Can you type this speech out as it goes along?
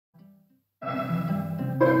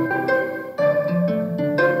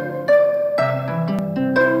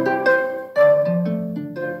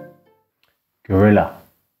Gorilla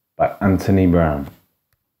by Anthony Browne.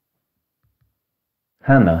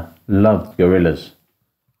 Hannah loved gorillas.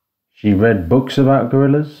 She read books about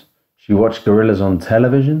gorillas, she watched gorillas on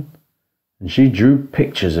television, and she drew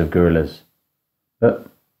pictures of gorillas. But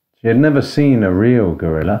she had never seen a real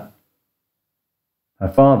gorilla. Her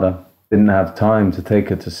father didn't have time to take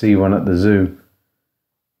her to see one at the zoo.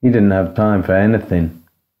 He didn't have time for anything.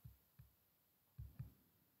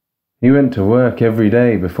 He went to work every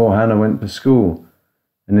day before Hannah went to school,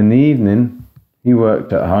 and in the evening he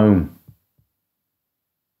worked at home.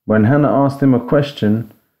 When Hannah asked him a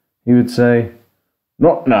question, he would say,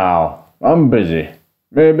 "Not now, I'm busy,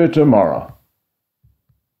 maybe tomorrow."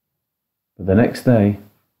 But the next day,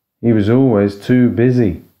 he was always too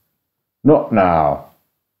busy. "Not now,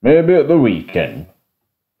 maybe at the weekend,"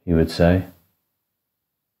 he would say.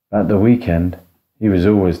 At the weekend, he was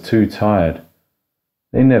always too tired.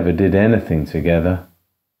 They never did anything together.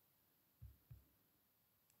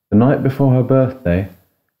 The night before her birthday,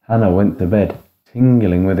 Hannah went to bed,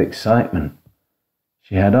 tingling with excitement.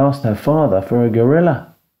 She had asked her father for a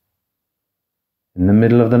gorilla. In the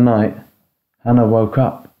middle of the night, Hannah woke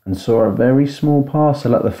up and saw a very small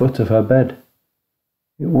parcel at the foot of her bed.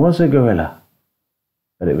 It was a gorilla,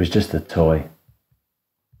 but it was just a toy.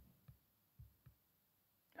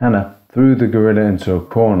 Hannah threw the gorilla into a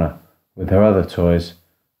corner with her other toys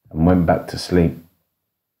and went back to sleep.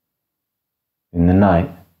 In the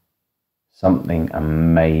night, something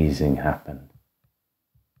amazing happened.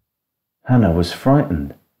 Hannah was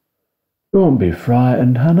frightened. "Don't be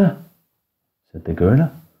frightened, Hannah," said the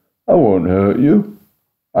gorilla. "I won't hurt you.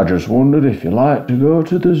 I just wondered if you like to go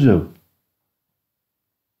to the zoo."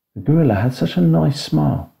 The gorilla had such a nice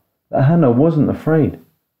smile that Hannah wasn't afraid.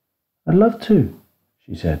 "I'd love to,"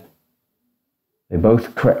 she said. They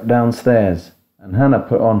both crept downstairs, and Hannah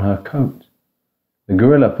put on her coat. The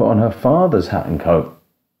gorilla put on her father's hat and coat.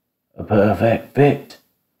 "A perfect fit,"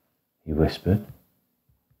 he whispered.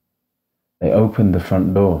 They opened the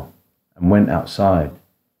front door and went outside.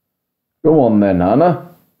 "Go on then, Hannah,"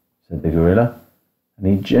 said the gorilla, and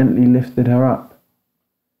he gently lifted her up.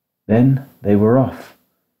 Then they were off,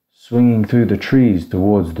 swinging through the trees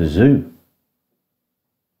towards the zoo.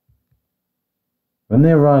 When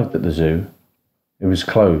they arrived at the zoo, it was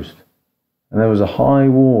closed, and there was a high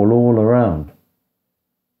wall all around.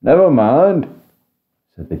 "Never mind,"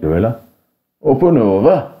 said the gorilla. "Up and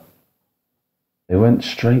over." They went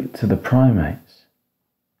straight to the primates.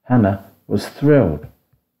 Hannah was thrilled.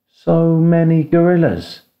 So many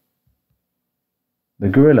gorillas. The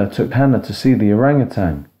gorilla took Hannah to see the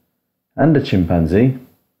orangutan and a chimpanzee.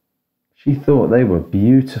 She thought they were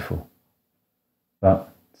beautiful, but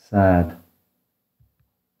sad.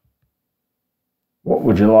 "What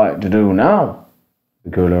would you like to do now?" the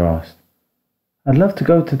gorilla asked. "I'd love to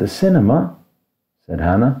go to the cinema," said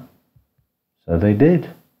Hannah. So they did.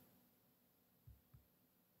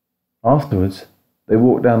 Afterwards, they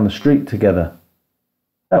walked down the street together.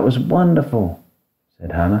 "That was wonderful,"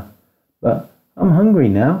 said Hannah, "but I'm hungry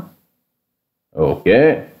now."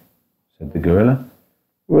 "Okay," said the gorilla.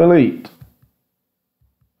 "We'll eat."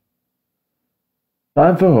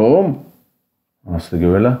 "Time for home?" asked the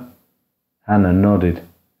gorilla. Hannah nodded,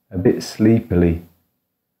 a bit sleepily.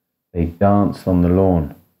 They danced on the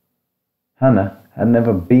lawn. Hannah had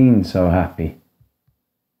never been so happy.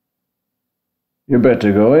 "You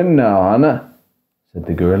better go in now, Hannah," said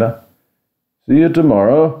the gorilla. "See you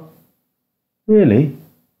tomorrow." "Really?"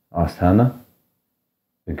 asked Hannah.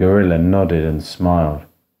 The gorilla nodded and smiled.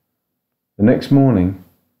 The next morning,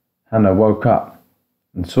 Hannah woke up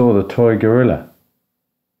and saw the toy gorilla.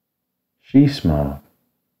 She smiled.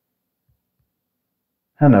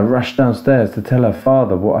 Hannah rushed downstairs to tell her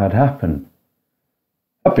father what had happened.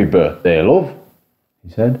 "Happy birthday, love," he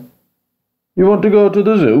said. "You want to go to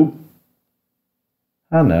the zoo?"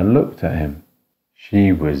 Hannah looked at him.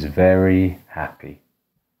 She was very happy.